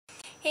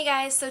Hey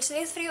guys, so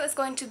today's video is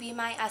going to be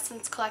my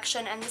Essence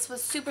collection, and this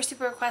was super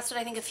requested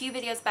I think a few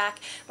videos back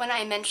when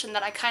I mentioned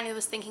that I kind of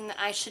was thinking that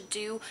I should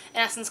do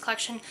an Essence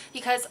collection,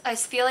 because I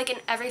feel like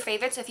in every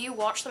favorites, if you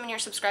watch them and you're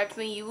subscribed to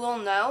me, you will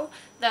know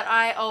that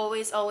I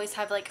always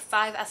have like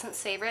 5 Essence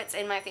favorites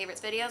in my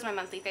favorites videos, my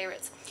monthly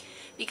favorites.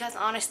 Because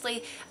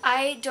honestly,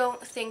 I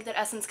don't think that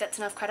Essence gets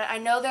enough credit. I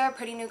know they're a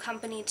pretty new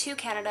company to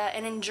Canada,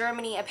 and in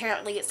Germany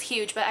apparently it's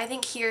huge, but I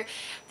think here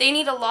they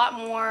need a lot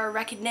more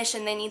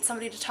recognition. They need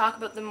somebody to talk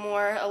about them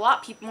more. A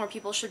lot more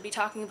people should be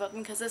talking about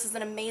them because this is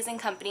an amazing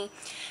company.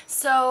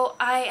 So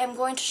I am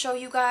going to show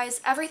you guys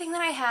everything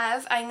that I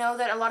have. I know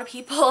that a lot of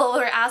people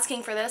are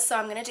asking for this, so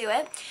I'm going to do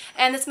it.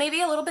 And this may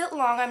be a little bit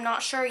long, I'm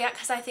not sure yet,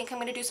 because I think I'm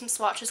going to do some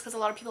swatches because a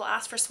lot of people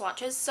ask for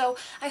swatches. So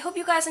I hope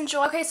you guys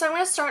enjoy. Okay, so I'm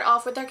going to start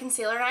off with their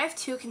concealer, and I have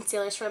 2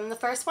 concealers for them. The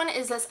first one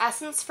is this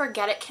Essence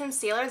Forget It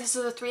concealer. This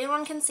is a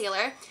 3-in-1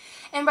 concealer,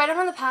 and right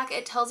on the pack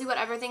it tells you what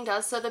everything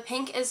does. So the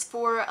pink is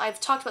for, I've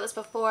talked about this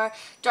before,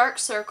 dark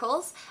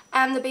circles,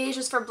 and the beige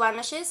is for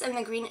blemishes, and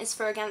the green is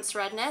for against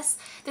redness.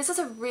 This is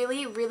a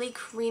really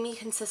creamy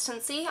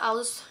consistency. I'll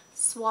just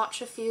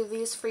swatch a few of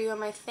these for you on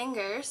my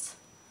fingers.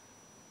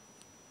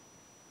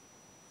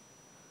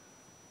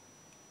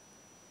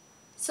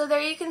 So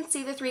there you can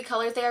see the 3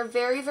 colors. They are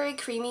very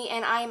creamy,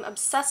 and I am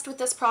obsessed with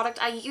this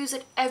product. I use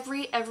it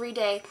every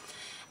day.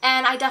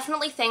 And I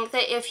definitely think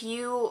that if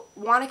you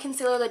want a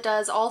concealer that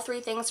does all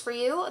 3 things for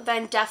you,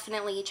 then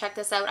definitely check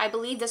this out. I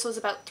believe this was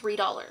about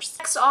 $3.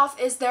 Next off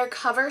is their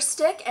cover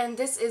stick, and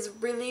this is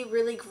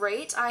really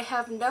great. I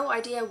have no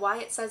idea why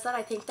it says that.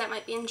 I think that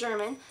might be in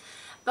German.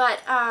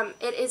 But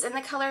it is in the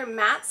color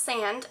Matte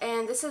Sand,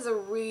 and this is a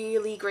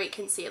really great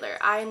concealer.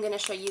 I am going to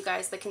show you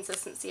guys the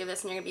consistency of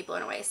this, and you're going to be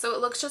blown away. So it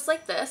looks just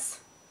like this.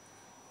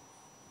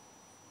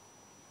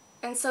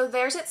 And so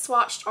there's it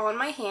swatched on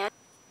my hand.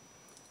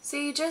 So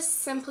you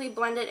just simply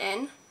blend it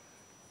in.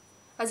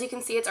 As you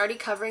can see, it's already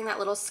covering that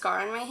little scar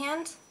on my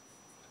hand.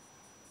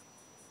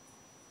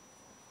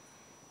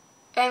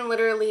 And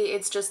literally,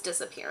 it's just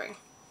disappearing.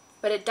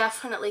 But it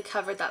definitely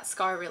covered that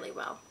scar really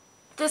well.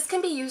 This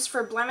can be used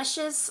for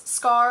blemishes,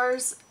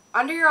 scars,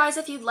 under your eyes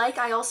if you'd like.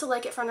 I also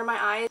like it for under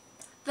my eyes.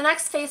 The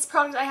next face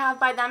product I have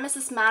by them is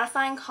this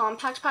mattifying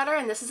compact powder,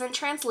 and this is in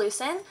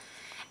translucent.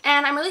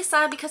 And I'm really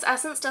sad because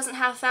Essence doesn't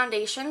have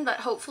foundation,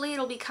 but hopefully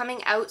it'll be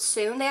coming out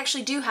soon. They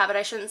actually do have it,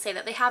 I shouldn't say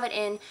that. They have it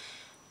in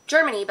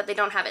Germany, but they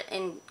don't have it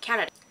in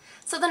Canada.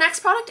 So the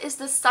next product is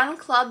the Sun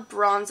Club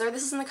Bronzer.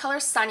 This is in the color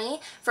Sunny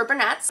for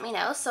brunettes, you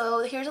know. So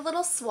here's a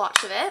little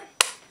swatch of it.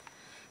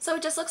 So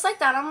it just looks like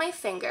that on my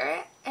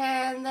finger,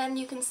 and then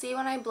you can see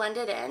when I blend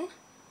it in,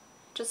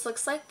 just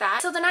looks like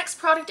that. So the next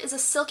product is a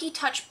Silky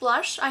Touch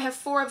blush. I have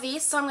 4 of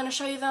these, so I'm going to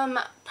show you them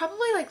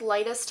probably like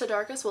lightest to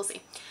darkest, we'll see.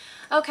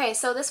 Okay,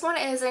 so this one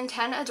is in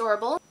 10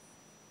 Adorable.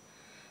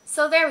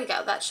 So there we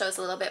go, that shows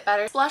a little bit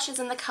better. This blush is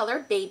in the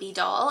color Baby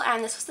Doll,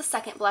 and this was the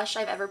second blush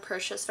I've ever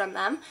purchased from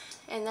them.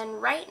 And then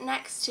right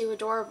next to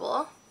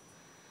Adorable,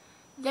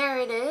 there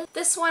it is.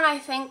 This one I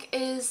think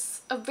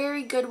is a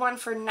very good one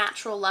for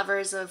natural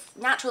lovers of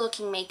natural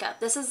looking makeup.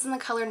 This is in the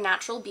color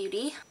Natural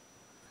Beauty.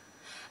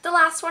 The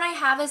last one I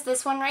have is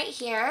this one right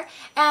here,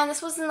 and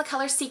this was in the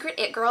color Secret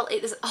It Girl.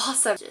 It is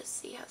awesome.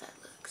 Just see how that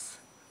looks.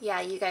 Yeah,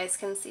 you guys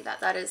can see that.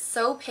 That is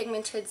so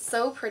pigmented,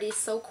 so pretty,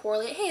 so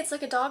corally. Hey, it's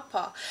like a dog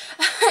paw.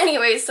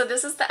 Anyways, so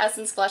this is the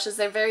Essence blushes.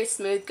 They're very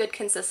smooth, good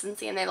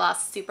consistency, and they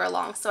last super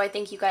long. So I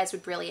think you guys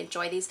would really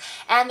enjoy these.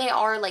 And they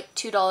are like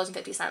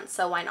 $2.50,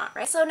 so why not,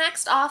 right? So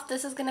next off,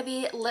 this is going to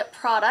be Lip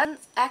Prada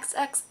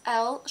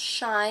XXL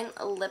Shine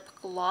Lip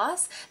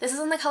Gloss. This is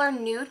in the color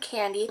Nude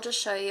Candy. I'll just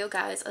show you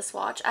guys a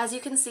swatch. As you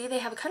can see, they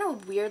have a kind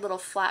of weird little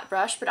flat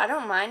brush, but I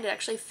don't mind. It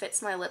actually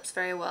fits my lips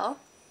very well.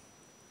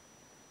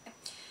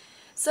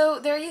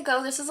 So there you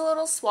go, this is a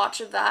little swatch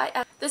of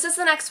that. This is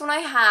the next one I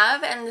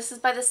have, and this is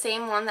by the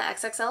same one, the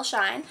XXL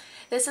Shine.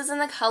 This is in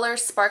the color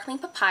Sparkling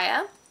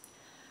Papaya.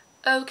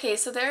 Okay,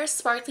 so there's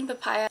Sparkling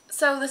Papaya.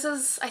 So this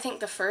is, I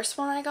think, the first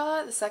one I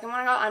got, the second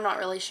one I got, I'm not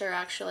really sure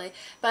actually.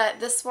 But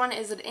this one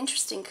is an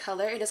interesting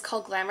color. It is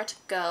called Glamour to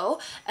Go,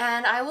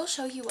 and I will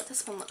show you what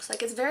this one looks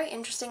like. It's very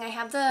interesting. I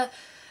have the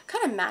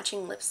kind of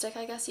matching lipstick,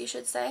 I guess you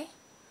should say.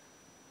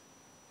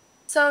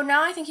 So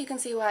now I think you can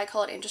see why I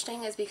call it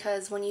interesting, is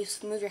because when you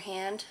move your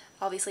hand,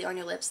 obviously on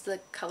your lips, the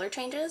color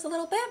changes a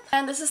little bit.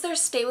 And this is their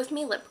Stay With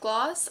Me lip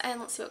gloss, and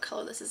let's see what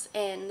color this is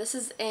in. This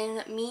is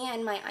in Me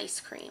and My Ice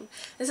Cream.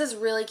 This is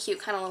really cute,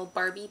 kind of little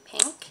Barbie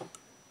pink.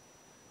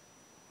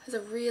 Has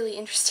a really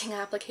interesting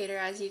applicator,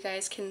 as you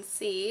guys can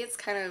see. It's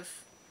kind of,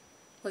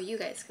 well, you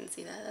guys can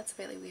see that. That's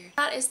really weird.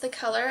 That is the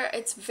color.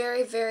 It's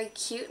very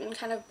cute and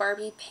kind of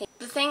Barbie pink.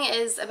 The thing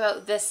is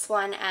about this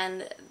one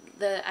and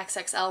the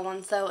XXL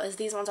ones though is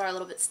these ones are a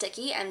little bit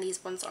sticky and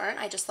these ones aren't.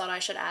 I just thought I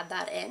should add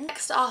that in.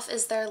 Next off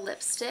is their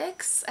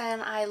lipsticks,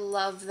 and I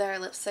love their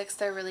lipsticks.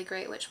 They're really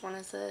great. Which one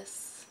is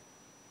this?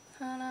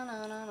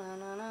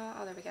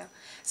 Oh, there we go.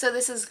 So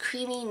this is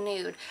Creamy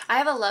Nude. I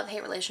have a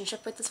love-hate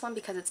relationship with this one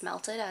because it's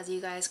melted, as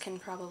you guys can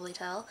probably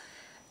tell.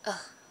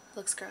 Ugh, It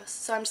looks gross.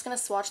 So I'm just going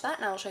to swatch that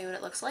and I will show you what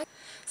it looks like.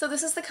 So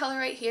this is the color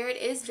right here. It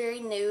is very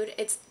nude.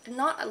 It's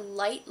not a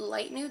light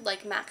nude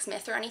like Mac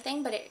Smith or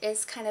anything, but it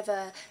is kind of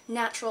a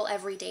natural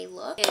everyday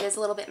look. It is a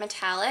little bit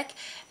metallic,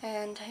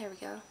 and here we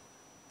go.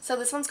 So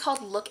this one's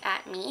called Look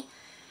At Me,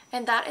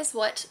 and that is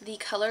what the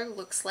color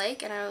looks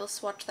like, and I will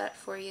swatch that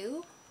for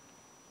you.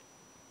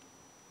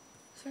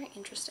 It's very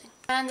interesting.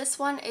 And this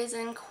one is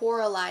in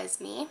Coralize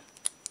Me,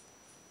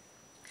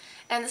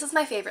 and this is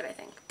my favorite,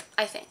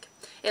 I think.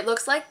 It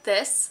looks like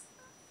this,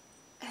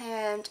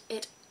 and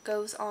it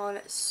goes on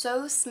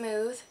so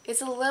smooth.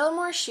 It's a little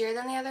more sheer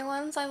than the other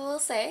ones, I will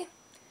say.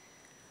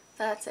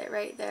 That's it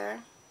right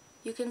there.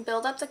 You can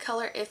build up the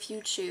color if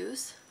you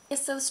choose. Okay,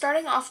 so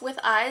starting off with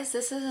eyes,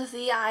 this is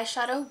the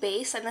eyeshadow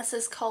base, and this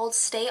is called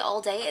Stay All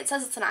Day. It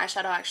says it's an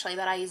eyeshadow actually,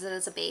 but I use it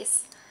as a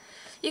base.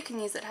 You can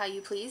use it how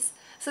you please.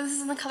 So this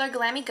is in the color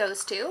Glammy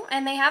Goes To,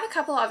 and they have a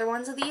couple other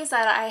ones of these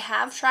that I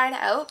have tried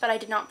out, but I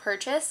did not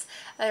purchase.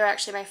 They're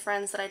actually my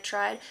friends that I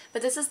tried,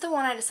 but this is the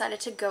one I decided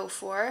to go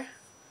for.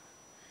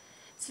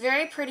 It's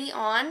very pretty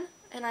on,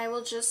 and I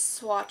will just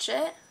swatch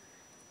it.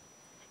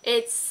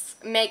 It's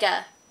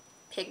mega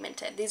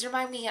pigmented. These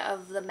remind me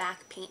of the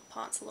MAC paint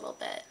pots a little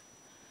bit.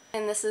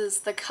 And this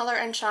is the Color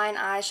and Shine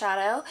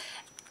eyeshadow.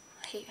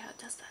 I hate how it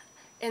does that.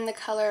 In the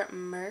color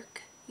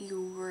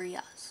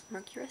Mercurius.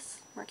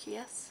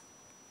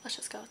 Let's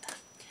just go with that.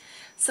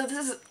 So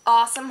this is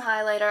awesome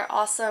highlighter,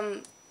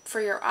 awesome for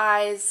your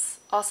eyes,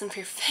 awesome for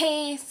your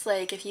face.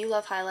 Like, if you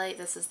love highlight,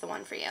 this is the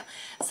one for you.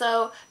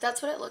 So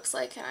that's what it looks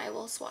like, and I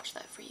will swatch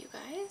that for you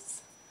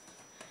guys.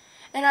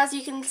 And as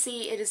you can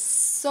see, it is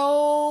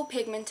so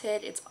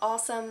pigmented. It's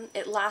awesome.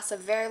 It lasts a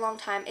very long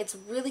time. It's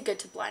really good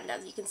to blend.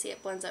 As you can see,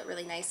 it blends out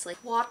really nicely.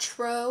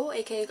 Quattro,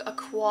 aka a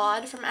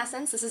quad from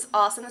Essence. This is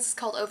awesome. This is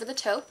called Over the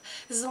Taupe.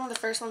 This is one of the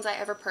first ones I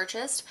ever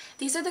purchased.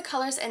 These are the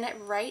colors in it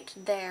right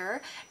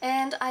there.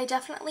 And I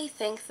definitely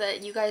think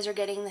that you guys are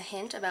getting the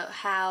hint about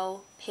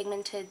how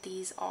pigmented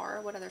these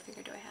are. What other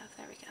finger do I have?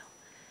 There we go.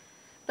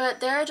 But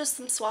there are just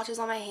some swatches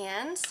on my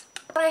hands.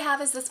 What I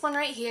have is this one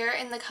right here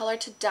in the color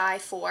To Die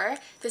For.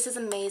 This is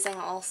amazing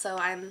also.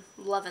 I'm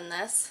loving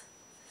this.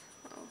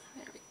 Oh,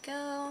 there we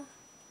go.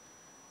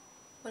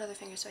 What other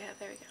fingers do I have?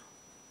 There we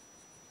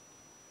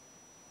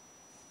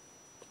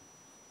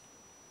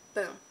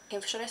go. Boom.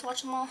 Okay, should I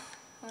swatch them all?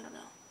 I don't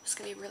know. It's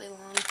gonna be really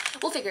long.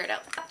 We'll figure it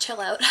out. Chill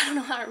out. I don't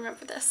know how to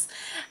remember this.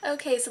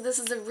 Okay, so this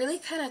is a really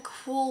kind of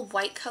cool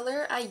white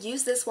color. I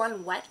use this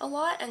one wet a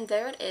lot, and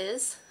there it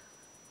is.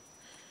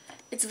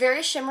 It's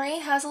very shimmery,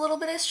 has a little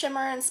bit of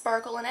shimmer and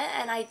sparkle in it,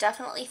 and I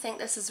definitely think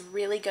this is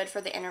really good for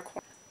the inner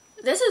corner.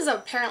 This is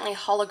apparently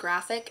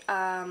holographic.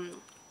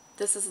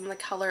 This is in the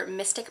color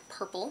Mystic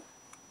Purple.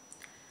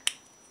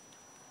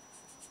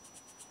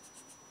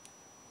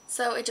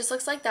 So it just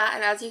looks like that,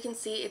 and as you can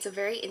see, it's a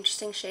very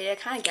interesting shade. I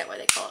kind of get why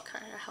they call it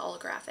kind of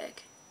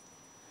holographic.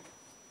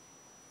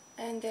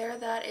 And there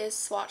that is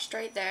swatched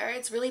right there.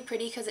 It's really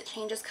pretty because it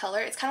changes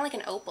color. It's kind of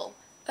like an opal.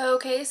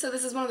 Okay, so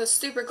this is one of the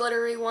super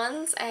glittery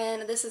ones,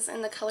 and this is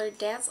in the color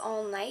Dance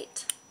All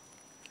Night.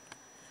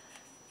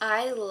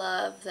 I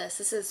love this.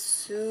 This is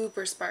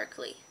super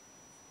sparkly.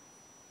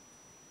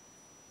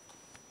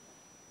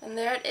 And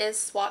there it is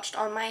swatched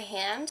on my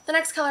hand. The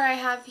next color I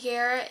have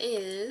here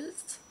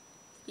is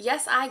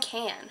Yes I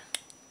Can.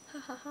 Ha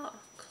ha ha,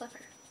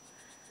 clever.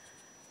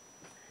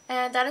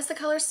 And that is the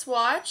color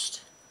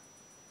swatched.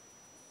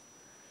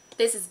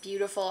 This is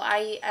beautiful.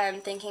 I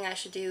am thinking I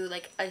should do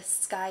like a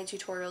sky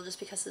tutorial just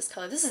because of this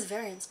color. This is a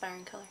very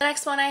inspiring color. The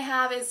next one I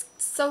have is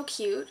so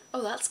cute.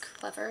 Oh, that's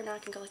clever. Now I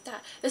can go like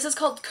that. This is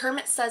called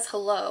Kermit Says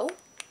Hello.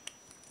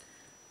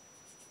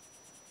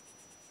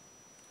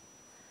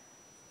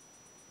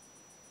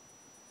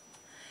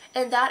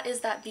 And that is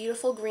that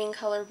beautiful green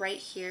color right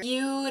here.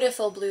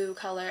 Beautiful blue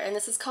color. And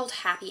this is called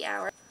Happy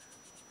Hour.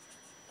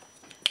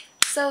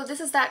 So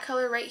this is that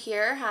color right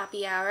here,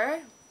 Happy Hour.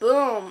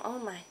 Boom! Oh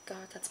my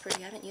god, that's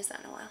pretty. I haven't used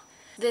that in a while.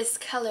 This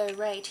color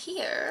right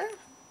here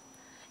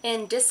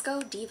in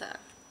Disco Diva.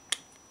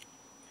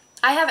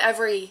 I have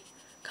every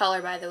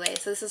color, by the way,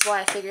 so this is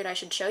why I figured I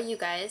should show you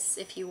guys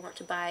if you want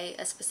to buy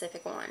a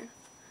specific one.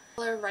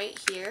 Color right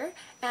here,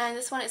 and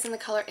this one is in the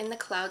color In the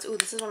Clouds. Ooh,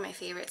 this is one of my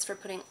favorites for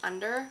putting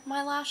under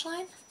my lash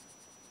line.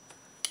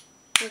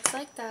 Looks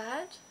like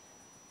that.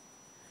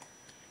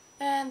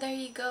 And there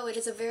you go. It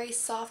is a very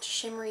soft,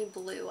 shimmery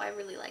blue. I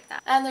really like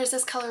that. And there's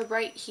this color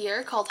right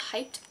here called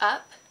Hyped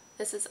Up.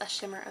 This is a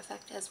shimmer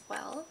effect as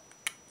well.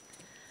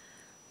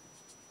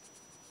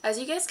 As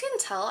you guys can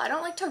tell, I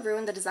don't like to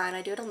ruin the design.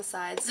 I do it on the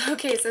sides.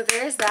 Okay, so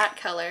there's that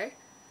color.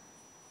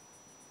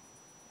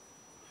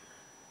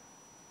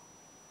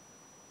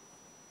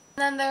 And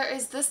then there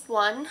is this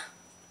one,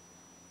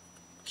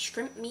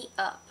 Shrimp Me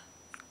Up.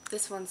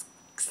 This one's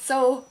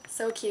so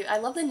cute. I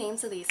love the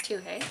names of these too,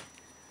 hey?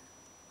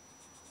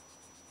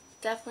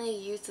 Definitely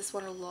use this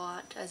one a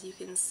lot, as you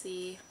can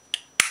see.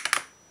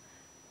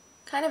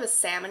 Kind of a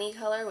salmon-y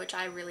color, which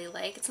I really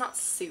like. It's not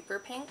super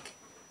pink.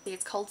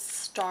 It's called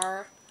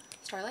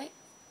Starlight?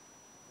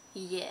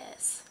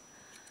 Yes.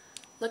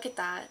 Look at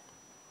that.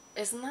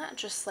 Isn't that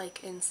just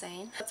like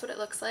insane? That's what it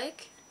looks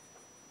like.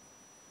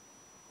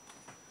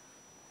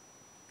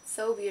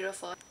 So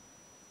beautiful.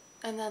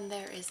 And then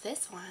there is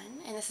this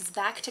one, and this is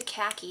Back to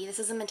Khaki. This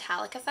is a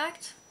metallic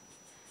effect.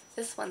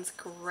 This one's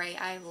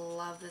great. I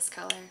love this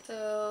color.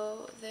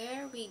 So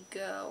there we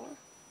go.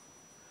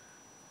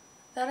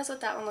 That is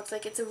what that one looks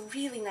like. It's a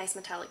really nice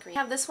metallic green.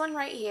 I have this one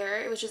right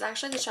here, which is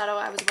actually the shadow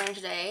I was wearing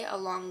today,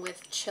 along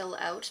with Chill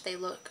Out. They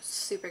look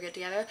super good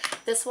together.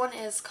 This one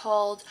is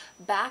called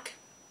Black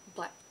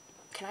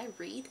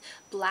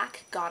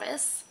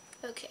Goddess.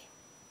 Okay.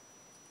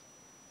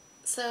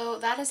 So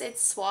that is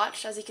its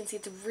swatch. As you can see,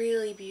 it's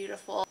really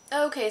beautiful.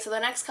 Okay, so the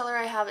next color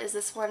I have is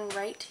this one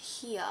right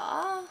here.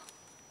 Oh,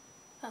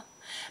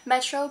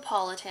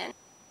 Metropolitan.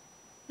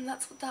 And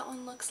that's what that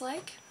one looks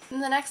like.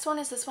 And the next one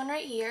is this one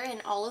right here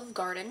in Olive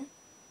Garden.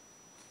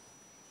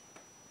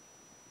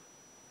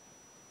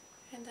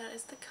 And that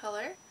is the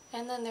color.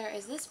 And then there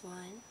is this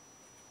one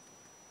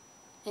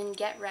in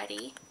Get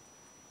Ready.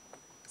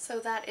 So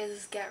that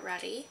is Get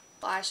Ready.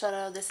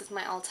 Eyeshadow, this is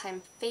my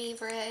all-time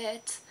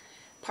favorite.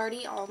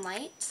 Party All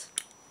Night.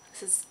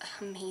 This is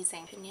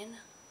amazing. Opinion.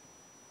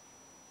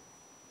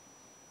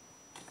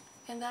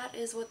 And that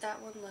is what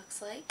that one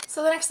looks like.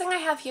 So the next thing I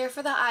have here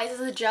for the eyes is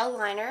a gel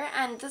liner,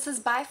 and this is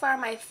by far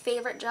my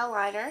favorite gel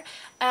liner,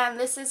 and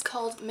this is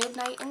called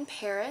Midnight in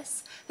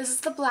Paris. This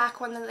is the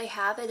black one that they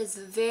have. It is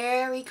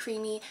very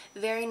creamy,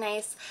 very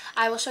nice.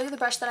 I will show you the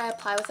brush that I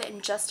apply with it in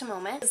just a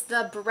moment. It's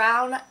the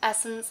Brown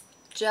Essence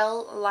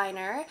Gel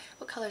Liner.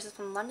 What color is this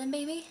from? London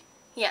Baby?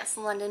 Yes,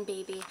 London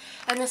Baby.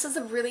 And this is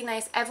a really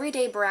nice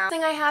everyday brown. The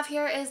thing I have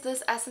here is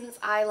this Essence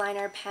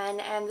eyeliner pen,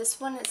 and this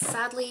one is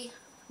sadly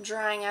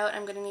drying out.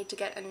 I'm going to need to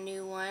get a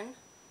new one.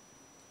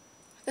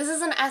 This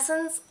is an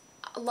Essence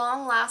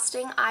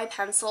long-lasting eye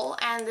pencil,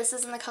 and this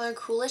is in the color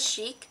Coolest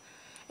Chic.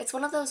 It's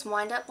one of those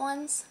wind-up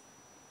ones,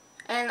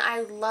 and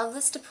I love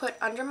this to put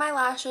under my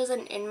lashes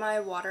and in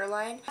my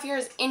waterline. Here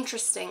is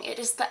interesting. It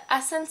is the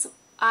Essence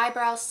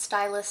Eyebrow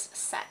Stylist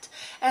Set,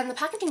 and the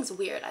packaging's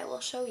weird. I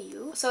will show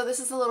you. So this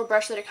is the little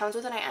brush that it comes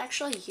with, and I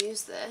actually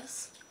use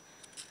this.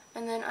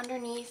 And then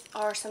underneath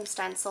are some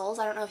stencils.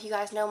 I don't know if you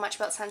guys know much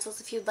about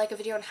stencils. If you'd like a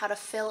video on how to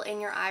fill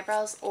in your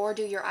eyebrows or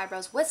do your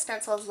eyebrows with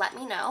stencils, let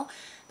me know.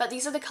 But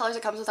these are the colors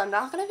it comes with. I'm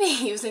not going to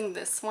be using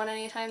this one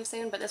anytime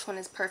soon, but this one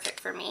is perfect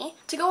for me.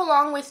 To go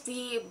along with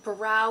the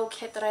brow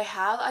kit that I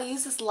have, I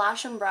use this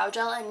Lash and Brow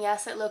Gel, and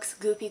yes, it looks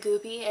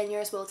goopy, and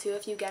yours will too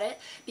if you get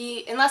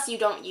it. Unless you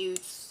don't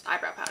use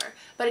eyebrow powder.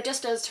 But it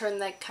just does turn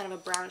like kind of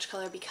a brownish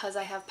color because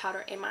I have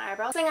powder in my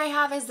eyebrows. The thing I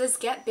have is this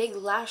Get Big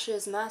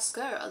Lashes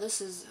mascara.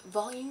 This is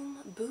Volume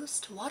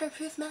Boost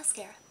Waterproof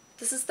Mascara.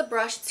 This is the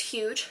brush. It's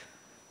huge,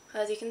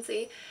 as you can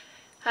see.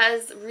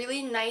 Has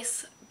really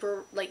nice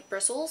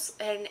bristles,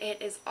 and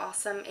it is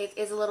awesome. It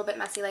is a little bit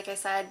messy, like I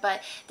said,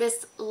 but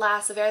this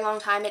lasts a very long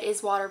time. It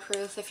is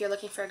waterproof if you're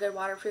looking for a good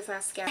waterproof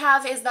mascara. What I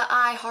have is the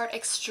I Heart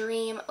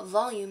Extreme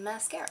Volume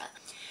Mascara.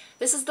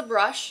 This is the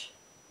brush.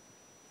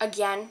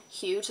 Again,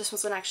 huge. This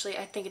one's actually,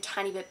 I think, a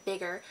tiny bit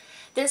bigger.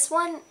 This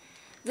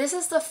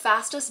is the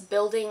fastest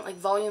building, like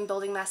volume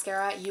building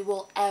mascara you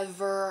will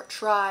ever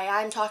try.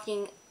 I'm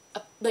talking,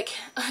 like,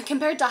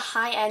 compared to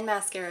high-end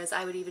mascaras,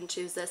 I would even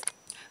choose this.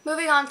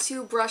 Moving on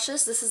to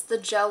brushes, this is the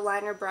gel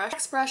liner brush.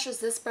 Next brush is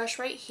this brush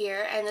right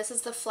here, and this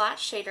is the flat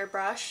shader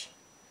brush.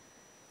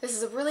 This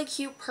is a really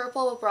cute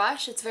purple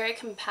brush. It's very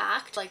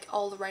compact, like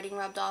all the writing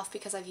rubbed off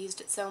because I've used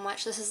it so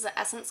much. This is the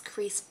Essence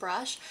Crease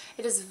brush.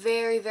 It is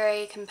very,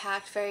 very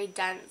compact, very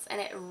dense,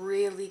 and it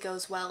really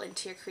goes well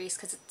into your crease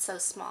because it's so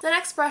small. The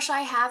next brush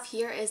I have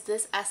here is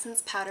this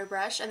Essence powder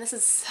brush, and this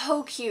is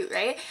so cute,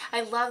 right?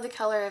 I love the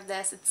color of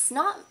this. It's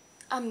not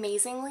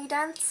amazingly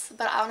dense,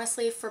 but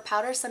honestly for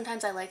powder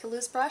sometimes I like a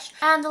loose brush.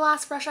 And the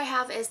last brush I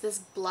have is this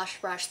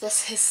blush brush.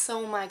 This is,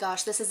 oh my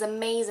gosh, this is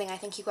amazing. I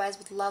think you guys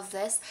would love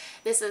this.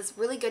 This is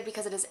really good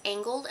because it is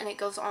angled and it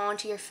goes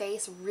onto your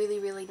face really,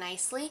 really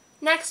nicely.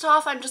 Next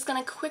off, I'm just going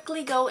to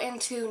quickly go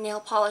into nail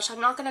polish. I'm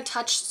not going to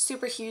touch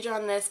super huge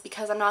on this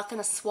because I'm not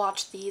going to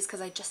swatch these because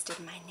I just did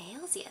my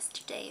nails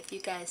yesterday, if you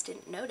guys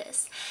didn't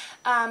notice.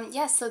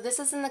 Yes, so this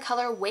is in the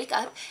color Wake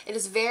Up. It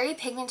is very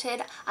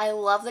pigmented. I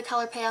love the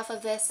color payoff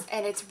of this,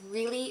 and it's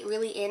really,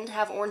 really in to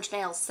have orange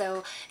nails.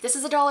 So this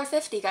is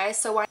 $1.50, guys.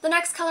 So why? The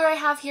next color I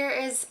have here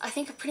is, I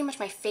think, pretty much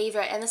my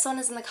favorite, and this one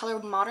is in the color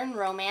Modern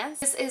Romance.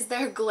 This is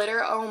their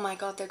glitter. Oh my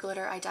god, their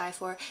glitter I die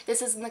for.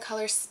 This is in the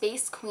color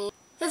Space Queen.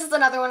 This is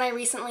another one I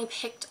recently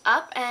picked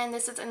up, and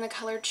this is in the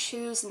color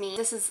Choose Me.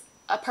 This is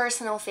a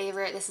personal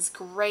favorite. This is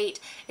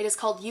great. It is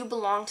called You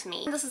Belong to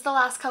Me. This is the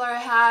last color I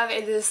have.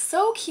 It is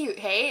so cute,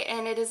 hey?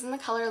 And it is in the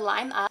color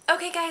Lime Up.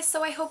 Okay guys,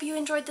 so I hope you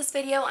enjoyed this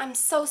video. I'm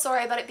so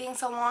sorry about it being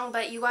so long,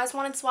 but you guys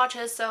wanted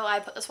swatches, so I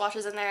put the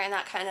swatches in there and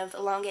that kind of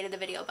elongated the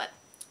video, but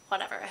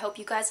whatever. I hope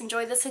you guys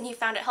enjoyed this and you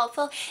found it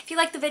helpful. If you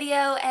liked the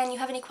video and you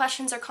have any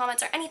questions or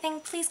comments or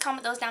anything, please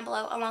comment those down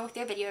below along with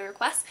your video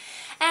requests.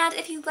 And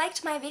if you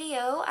liked my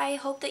video, I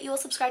hope that you will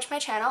subscribe to my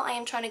channel. I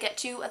am trying to get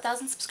to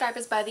 1,000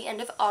 subscribers by the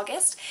end of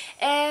August.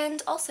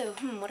 And also,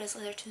 what is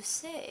there to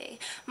say?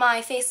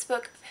 My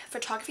Facebook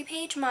photography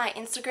page, my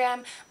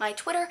Instagram, my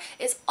Twitter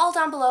is all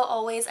down below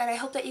always, and I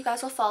hope that you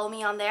guys will follow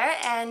me on there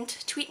and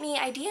tweet me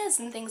ideas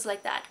and things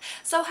like that.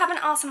 So have an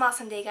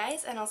awesome day,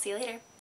 guys, and I'll see you later.